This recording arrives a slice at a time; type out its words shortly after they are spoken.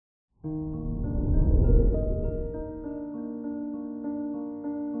Good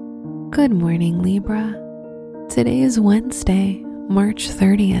morning, Libra. Today is Wednesday, March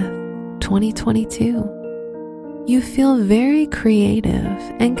 30th, 2022. You feel very creative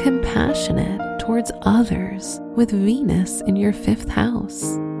and compassionate towards others with Venus in your 5th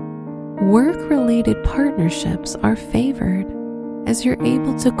house. Work-related partnerships are favored as you're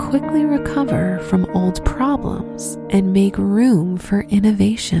able to quickly recover from old problems and make room for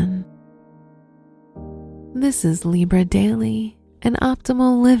innovation. This is Libra Daily, an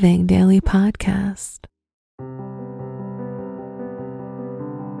optimal living daily podcast.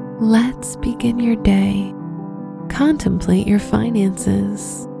 Let's begin your day. Contemplate your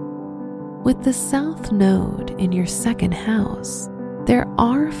finances. With the South Node in your 2nd house, there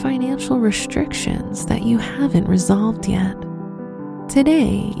are financial restrictions that you haven't resolved yet.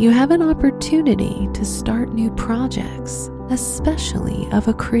 Today, you have an opportunity to start new projects, especially of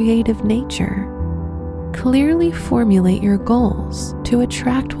a creative nature. Clearly formulate your goals to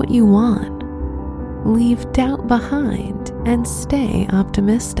attract what you want. Leave doubt behind and stay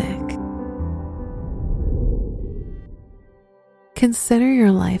optimistic. Consider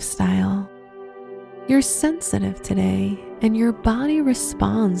your lifestyle. You're sensitive today, and your body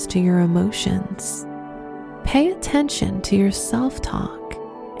responds to your emotions. Pay attention to your self-talk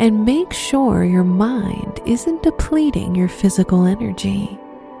and make sure your mind isn't depleting your physical energy.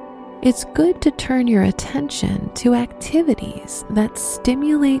 It's good to turn your attention to activities that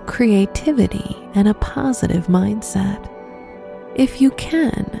stimulate creativity and a positive mindset. If you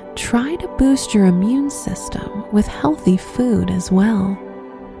can, try to boost your immune system with healthy food as well.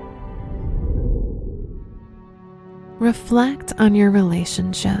 Reflect on your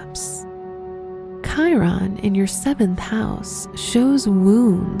relationships. Chiron in your 7th house shows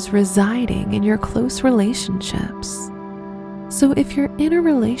wounds residing in your close relationships. So if you're in a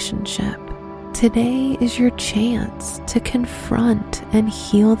relationship, today is your chance to confront and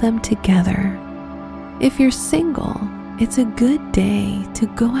heal them together. If you're single, it's a good day to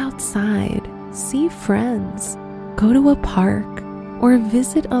go outside, see friends, go to a park, or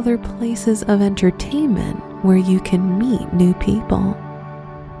visit other places of entertainment where you can meet new people.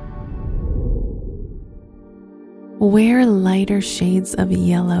 Wear lighter shades of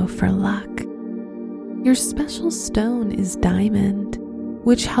yellow for luck. Your special stone is diamond,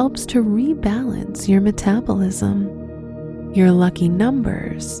 which helps to rebalance your metabolism. Your lucky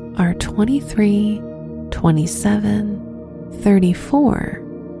numbers are 23, 27, 34,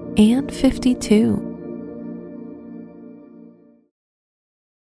 and 52.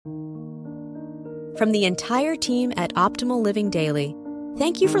 From the entire team at Optimal Living Daily,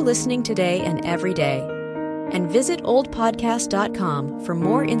 thank you for listening today and every day. And visit oldpodcast.com for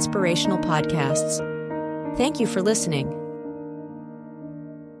more inspirational podcasts. Thank you for listening.